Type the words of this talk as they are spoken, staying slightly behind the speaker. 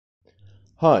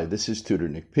Hi, this is Tutor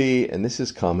Nick P, and this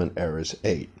is Common Errors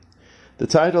 8. The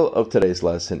title of today's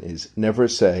lesson is Never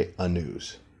Say a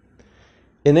News.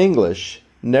 In English,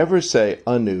 never say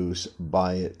a news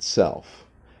by itself.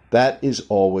 That is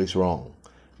always wrong.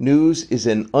 News is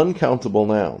an uncountable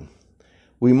noun.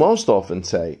 We most often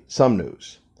say some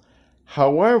news.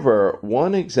 However,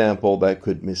 one example that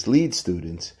could mislead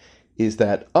students is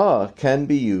that a can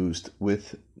be used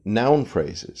with noun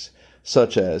phrases,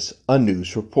 such as a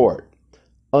news report,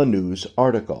 a news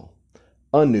article,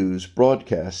 a news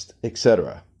broadcast,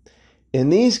 etc. In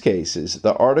these cases,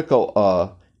 the article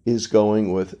a is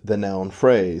going with the noun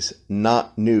phrase,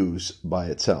 not news by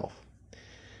itself.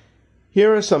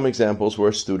 Here are some examples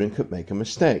where a student could make a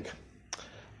mistake.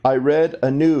 I read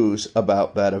a news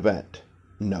about that event.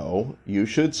 No, you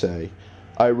should say,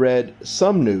 I read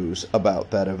some news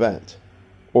about that event.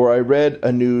 Or I read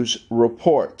a news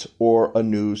report or a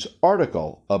news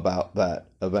article about that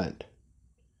event.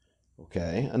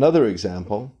 Okay, another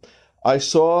example. I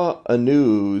saw a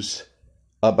news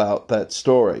about that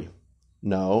story.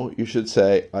 No, you should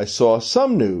say, I saw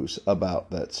some news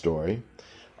about that story.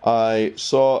 I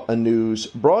saw a news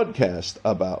broadcast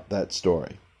about that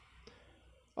story.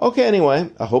 Okay, anyway,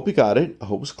 I hope you got it. I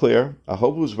hope it was clear. I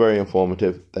hope it was very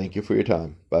informative. Thank you for your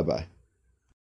time. Bye-bye.